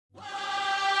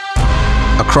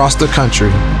Across the country,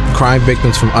 crime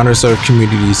victims from underserved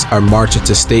communities are marching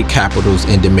to state capitals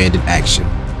and demanding action.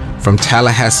 From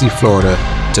Tallahassee, Florida,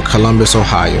 to Columbus,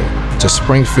 Ohio, to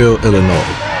Springfield,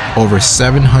 Illinois, over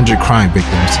 700 crime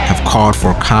victims have called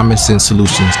for common-sense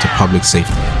solutions to public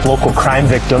safety. Local crime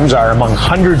victims are among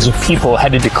hundreds of people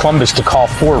headed to Columbus to call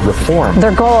for reform.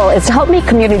 Their goal is to help make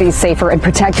communities safer and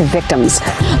protect victims.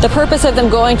 The purpose of them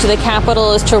going to the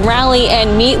Capitol is to rally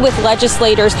and meet with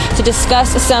legislators to discuss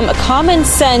some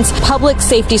common-sense public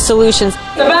safety solutions.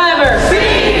 Survivors!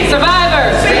 Free!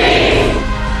 Survivors! Free!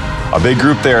 A big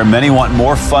group there. Many want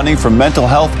more funding for mental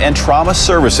health and trauma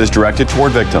services directed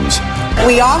toward victims.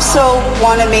 We also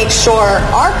want to make sure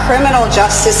our criminal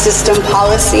justice system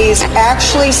policies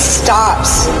actually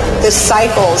stops the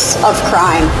cycles of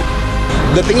crime.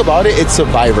 The thing about it, it's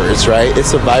survivors, right? It's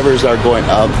survivors that are going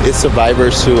up. It's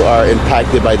survivors who are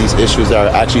impacted by these issues that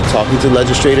are actually talking to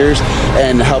legislators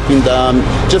and helping them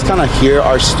just kind of hear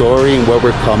our story and where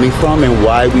we're coming from and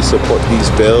why we support these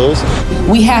bills.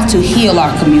 We have to heal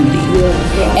our community.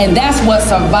 And that's what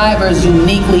survivors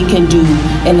uniquely can do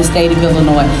in the state of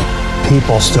Illinois.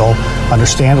 People still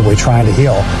understandably trying to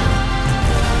heal.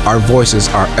 Our voices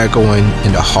are echoing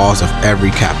in the halls of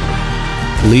every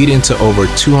capital, leading to over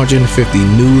 250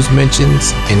 news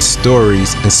mentions and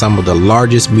stories in some of the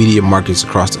largest media markets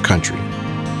across the country,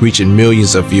 reaching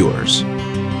millions of viewers.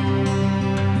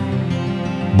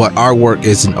 But our work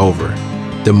isn't over.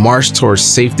 The march towards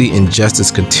safety and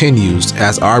justice continues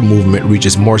as our movement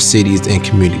reaches more cities and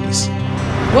communities.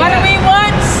 What do we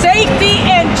want? Safety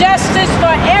and justice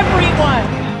for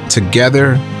everyone.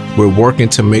 Together, we're working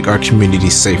to make our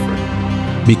communities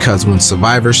safer. Because when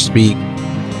survivors speak,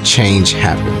 change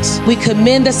happens. We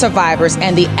commend the survivors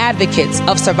and the advocates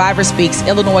of Survivor Speaks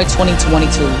Illinois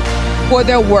 2022 for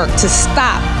their work to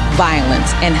stop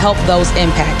violence and help those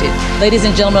impacted. Ladies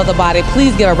and gentlemen of the body,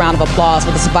 please give a round of applause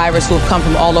for the survivors who have come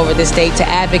from all over this state to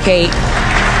advocate